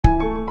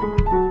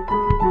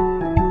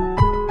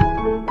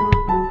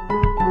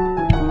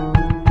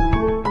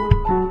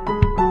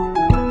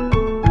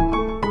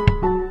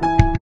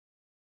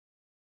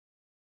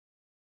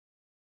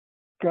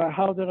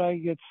how did I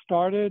get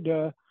started?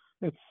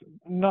 It's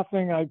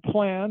nothing I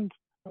planned.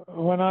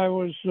 When I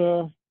was,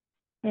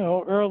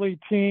 early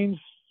teens,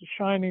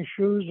 shining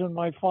shoes in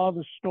my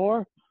father's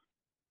store,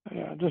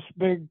 this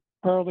big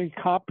burly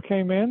cop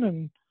came in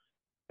and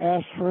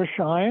asked for a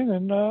shine,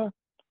 and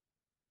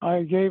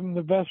I gave him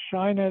the best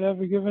shine I'd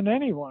ever given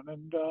anyone.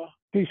 And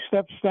he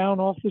steps down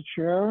off the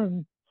chair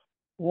and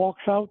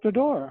walks out the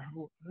door,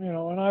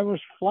 and I was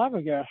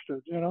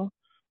flabbergasted.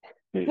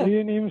 He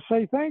didn't even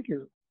say thank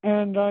you.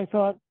 And I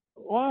thought,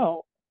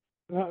 wow,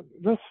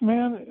 this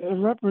man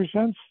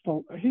represents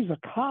he's a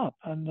cop.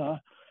 And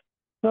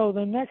so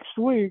the next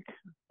week,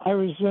 I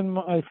was in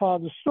my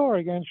father's store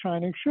again,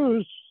 shining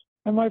shoes,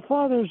 and my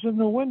father's in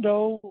the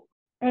window,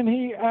 and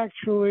he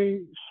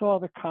actually saw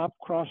the cop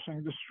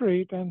crossing the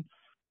street, and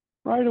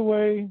right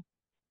away,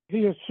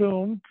 he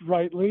assumed,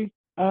 rightly,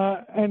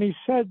 and he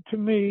said to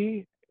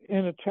me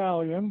in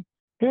Italian,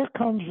 "Here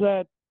comes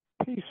that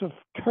piece of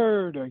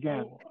turd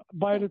again."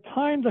 By the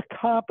time the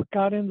cop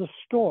got in the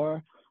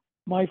store,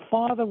 my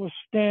father was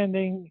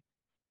standing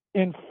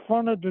in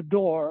front of the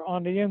door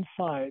on the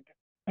inside.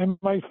 And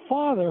my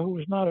father, who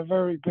was not a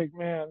very big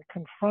man,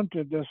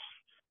 confronted this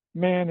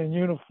man in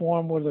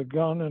uniform with a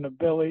gun and a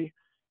billy.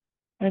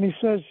 And he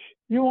says,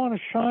 "You want a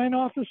shine,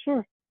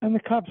 officer?" And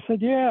the cop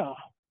said, "Yeah."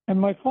 And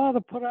my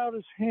father put out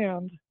his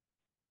hand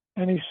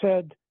and he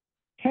said,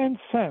 10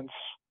 cents,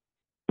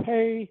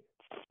 pay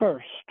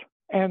first.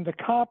 And the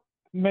cop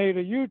made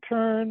a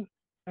U-turn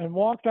and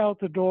walked out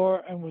the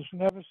door and was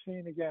never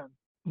seen again.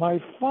 My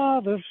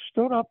father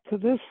stood up to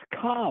this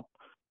cop,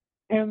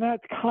 and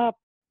that cop,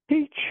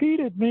 he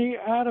cheated me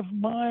out of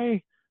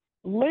my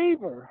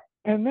labor.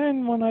 And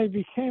then when I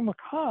became a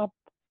cop,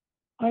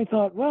 I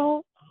thought,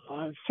 well,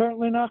 I'm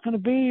certainly not going to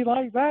be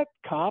like that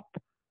cop,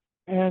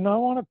 and I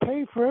want to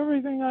pay for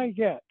everything I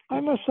get. I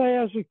must say,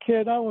 as a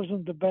kid, I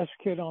wasn't the best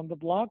kid on the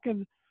block,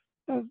 and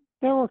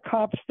there were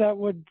cops that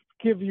would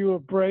give you a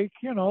break.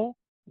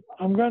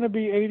 I'm going to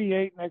be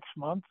 88 next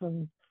month,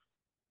 and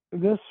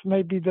this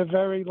may be the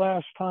very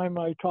last time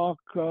I talk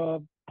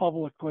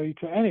publicly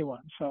to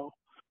anyone. So,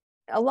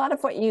 a lot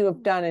of what you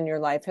have done in your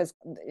life has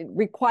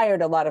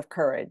required a lot of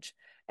courage.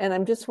 And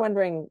I'm just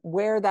wondering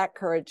where that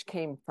courage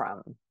came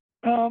from.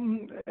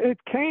 It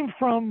came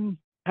from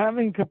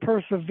having to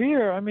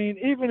persevere. I mean,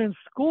 even in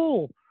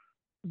school,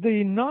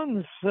 the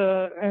nuns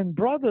and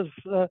brothers,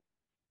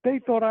 they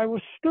thought I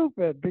was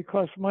stupid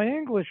because my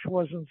English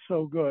wasn't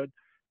so good,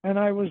 and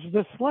I was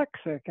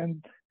dyslexic,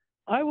 and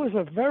I was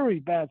a very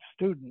bad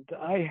student.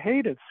 I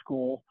hated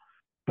school,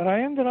 but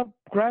I ended up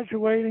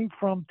graduating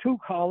from 2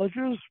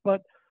 colleges,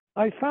 but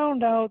I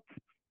found out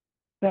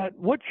that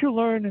what you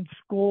learn in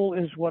school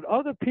is what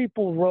other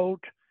people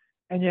wrote,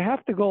 and you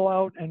have to go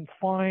out and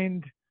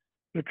find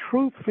the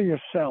truth for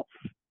yourself.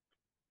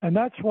 And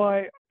that's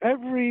why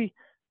every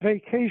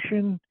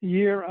vacation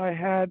year I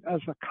had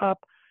as a cop,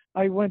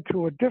 I went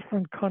to a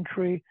different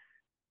country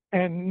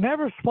and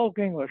never spoke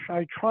English.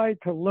 I tried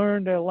to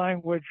learn their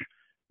language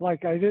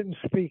like I didn't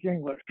speak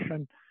English.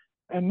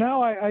 And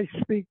now I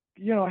speak,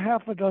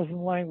 half a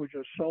dozen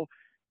languages. So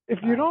if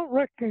you don't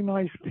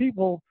recognize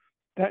people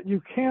that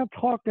you can't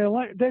talk their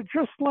language, they're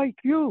just like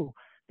you.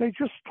 They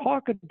just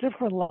talk a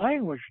different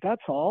language,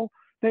 that's all.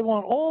 They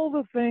want all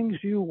the things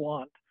you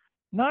want,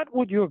 not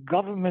what your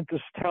government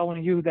is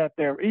telling you that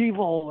they're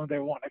evil and they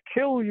want to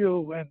kill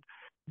you. And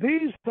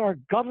these are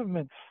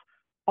governments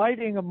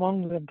fighting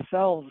among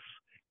themselves,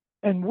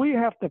 and we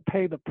have to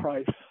pay the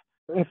price.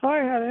 If I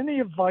had any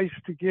advice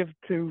to give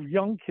to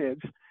young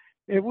kids,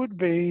 it would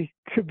be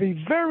to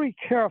be very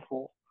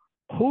careful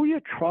who you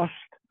trust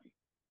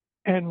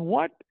and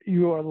what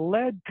you are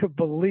led to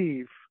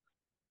believe,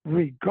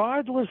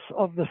 regardless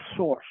of the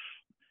source.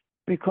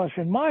 Because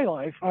in my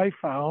life, I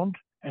found,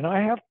 and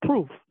I have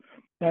proof,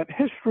 that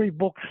history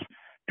books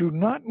do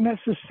not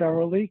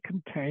necessarily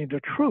contain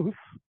the truth,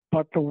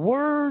 but the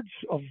words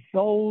of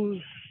those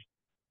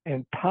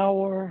in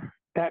power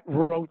that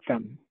wrote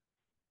them.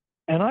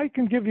 And I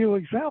can give you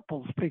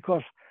examples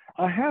because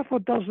a half a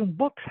dozen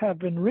books have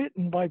been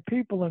written by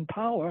people in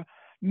power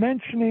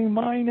mentioning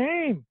my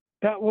name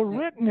that were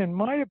written, in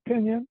my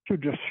opinion, to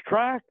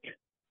distract,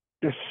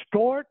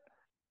 distort,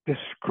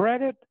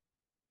 discredit,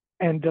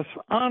 and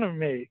dishonor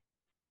me.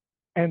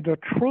 And the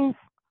truth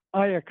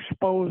I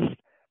exposed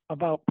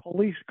about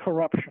police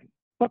corruption.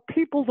 But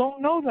people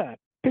don't know that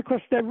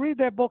because they read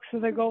their books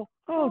and they go,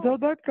 oh,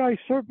 that guy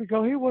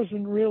Serpico, he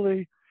wasn't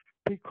really,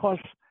 because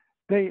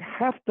they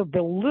have to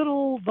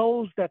belittle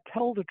those that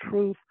tell the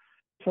truth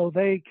so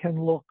they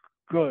can look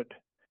good.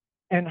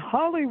 And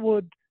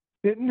Hollywood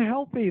didn't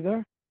help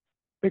either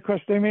because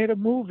they made a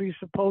movie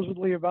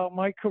supposedly about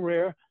my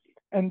career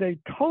and they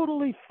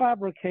totally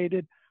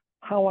fabricated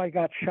how I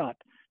got shot.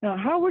 Now,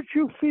 how would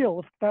you feel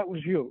if that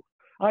was you?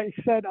 I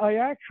said I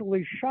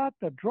actually shot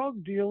the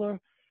drug dealer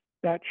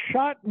that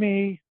shot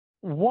me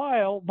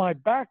while my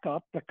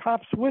backup, the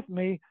cops with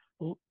me,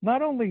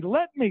 not only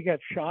let me get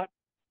shot,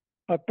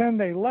 but then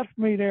they left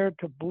me there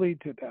to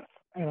bleed to death.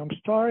 And I'm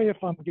sorry if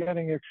I'm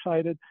getting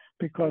excited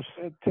because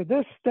to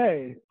this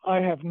day, I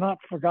have not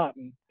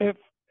forgotten. If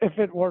if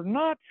it were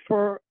not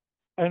for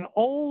an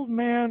old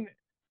man,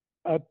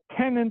 a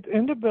tenant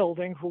in the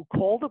building who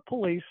called the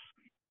police,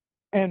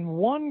 and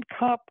one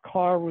cop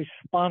car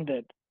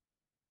responded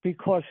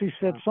because he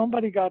said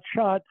somebody got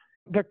shot.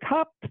 The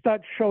cops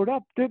that showed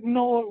up didn't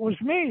know it was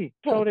me,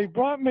 so they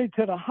brought me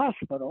to the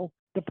hospital.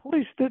 The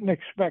police didn't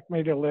expect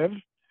me to live,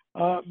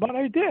 but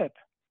I did.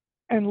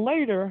 And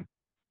later,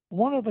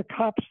 one of the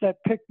cops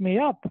that picked me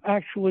up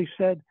actually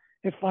said,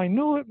 if I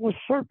knew it was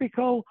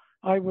Serpico,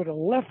 I would have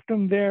left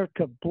him there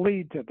to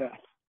bleed to death.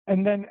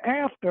 And then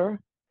after,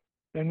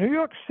 the New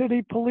York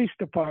City Police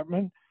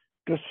Department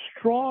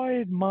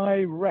destroyed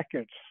my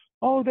records.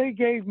 Oh, they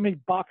gave me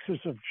boxes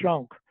of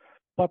junk,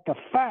 but the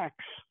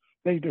facts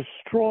they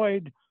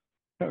destroyed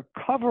to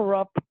cover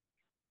up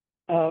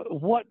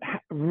what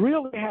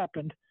really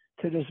happened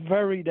to this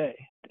very day.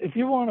 If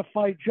you want to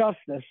fight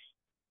justice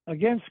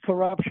against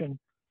corruption,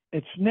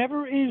 it's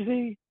never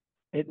easy,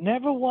 it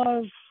never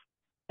was,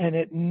 and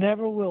it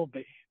never will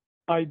be.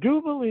 I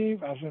do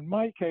believe, as in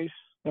my case,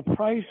 the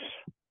price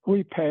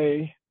we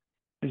pay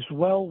is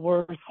well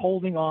worth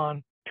holding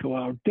on to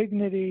our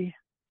dignity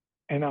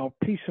and our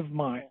peace of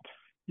mind.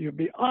 You'll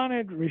be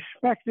honored,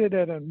 respected,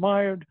 and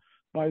admired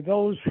by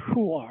those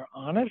who are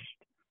honest,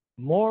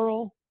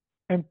 moral,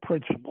 and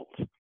principled.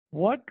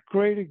 What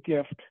greater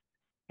gift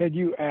could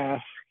you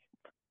ask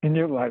in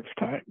your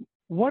lifetime?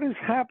 What is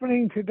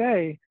happening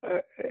today?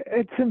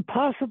 It's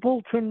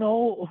impossible to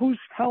know who's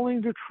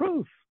telling the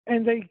truth,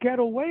 and they get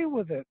away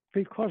with it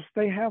because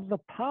they have the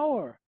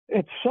power.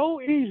 It's so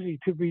easy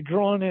to be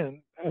drawn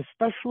in,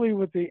 especially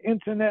with the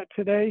internet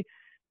today.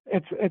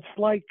 It's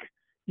like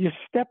you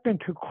step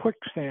into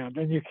quicksand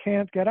and you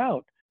can't get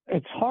out.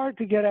 It's hard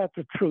to get at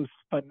the truth,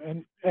 but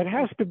it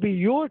has to be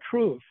your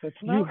truth. It's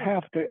not. You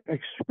have to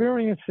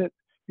experience it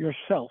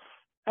yourself.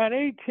 At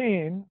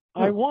 18,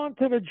 I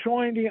wanted to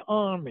join the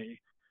army.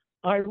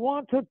 I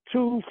wanted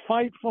to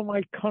fight for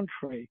my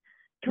country.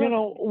 You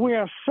know, we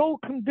are so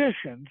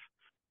conditioned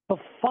to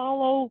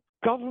follow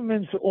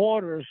government's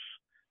orders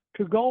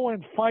to go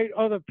and fight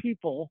other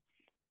people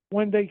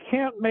when they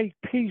can't make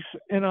peace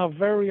in our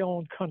very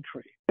own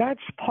country. That's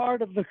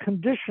part of the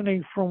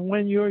conditioning from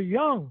when you're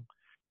young,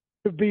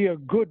 to be a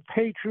good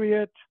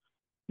patriot.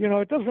 You know,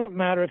 it doesn't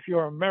matter if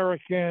you're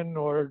American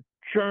or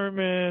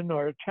German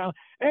or Italian.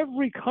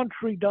 Every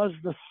country does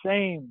the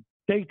same.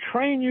 They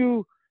train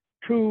you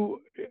to,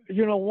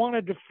 want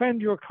to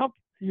defend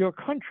your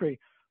country,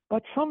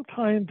 but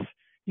sometimes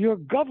your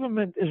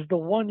government is the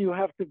one you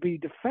have to be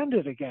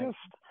defended against.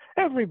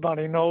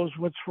 Everybody knows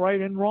what's right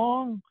and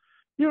wrong.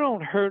 You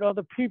don't hurt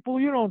other people.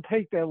 You don't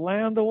take their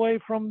land away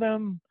from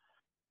them.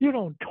 You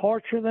don't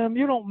torture them.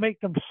 You don't make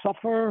them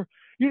suffer.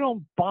 You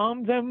don't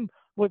bomb them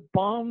with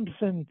bombs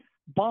and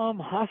bomb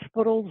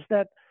hospitals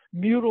that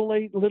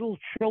mutilate little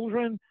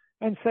children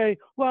and say,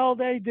 well,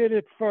 they did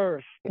it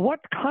first. What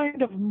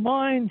kind of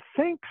mind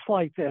thinks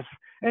like this?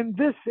 And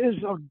this is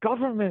a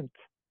government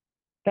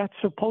that's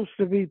supposed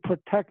to be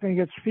protecting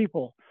its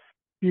people.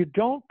 You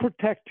don't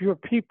protect your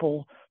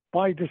people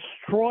by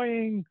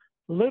destroying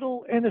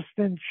little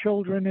innocent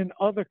children in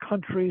other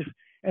countries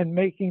and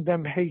making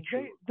them hate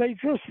you. They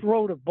just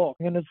wrote a book,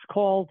 and it's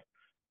called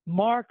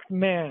Marked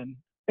Man.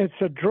 It's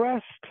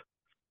addressed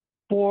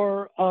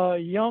for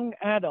young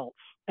adults,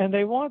 and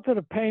they wanted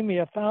to pay me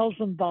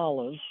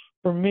 $1,000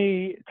 for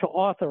me to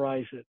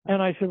authorize it.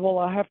 And I said, well,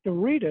 I have to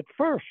read it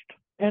first.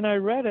 And I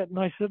read it, and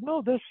I said,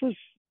 no, this is,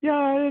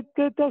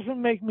 it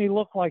doesn't make me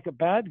look like a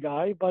bad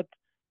guy, but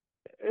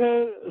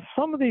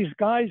some of these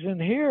guys in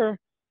here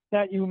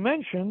that you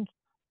mentioned,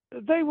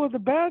 they were the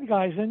bad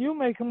guys, and you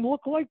make them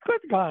look like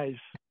good guys.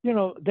 You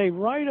know, they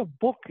write a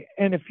book,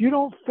 and if you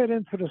don't fit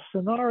into the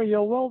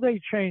scenario, well,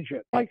 they change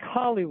it. Like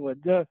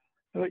Hollywood,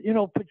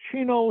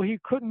 Pacino, he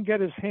couldn't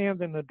get his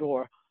hand in the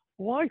door.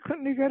 Why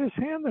couldn't he get his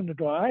hand in the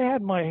door? I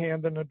had my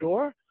hand in the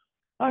door.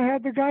 I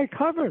had the guy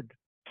covered.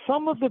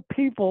 Some of the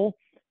people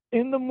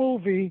in the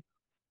movie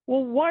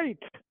were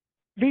white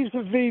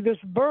vis-a-vis this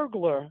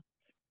burglar,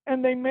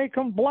 and they make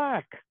them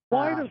black.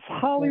 Why does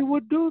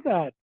Hollywood do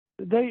that?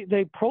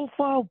 They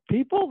profile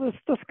people.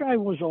 This guy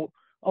was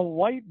a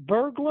white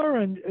burglar,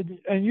 and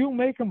you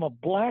make him a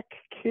black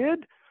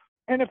kid.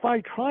 And if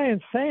I try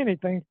and say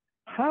anything,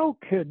 how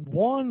could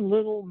one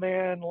little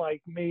man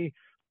like me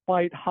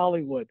fight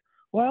Hollywood?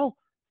 Well,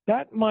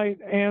 that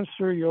might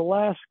answer your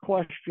last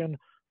question,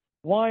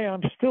 why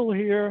I'm still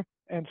here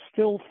and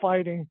still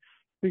fighting,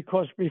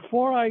 because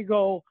before I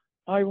go,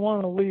 I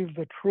want to leave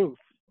the truth.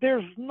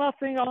 There's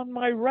nothing on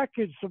my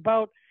records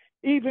about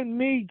even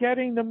me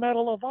getting the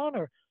Medal of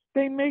Honor.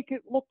 They make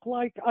it look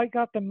like I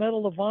got the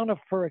Medal of Honor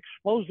for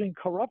exposing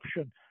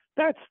corruption.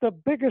 That's the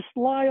biggest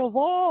lie of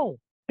all.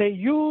 They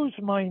use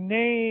my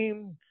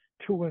name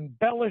to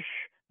embellish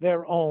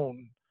their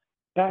own.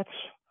 That's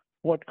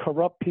what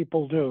corrupt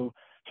people do.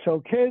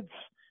 So kids,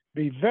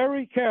 be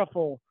very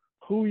careful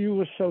who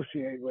you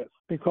associate with,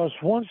 because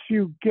once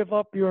you give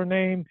up your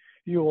name,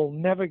 you will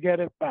never get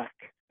it back.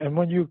 And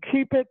when you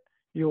keep it,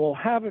 you will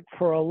have it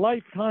for a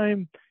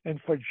lifetime and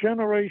for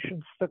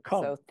generations to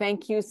come. So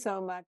thank you so much.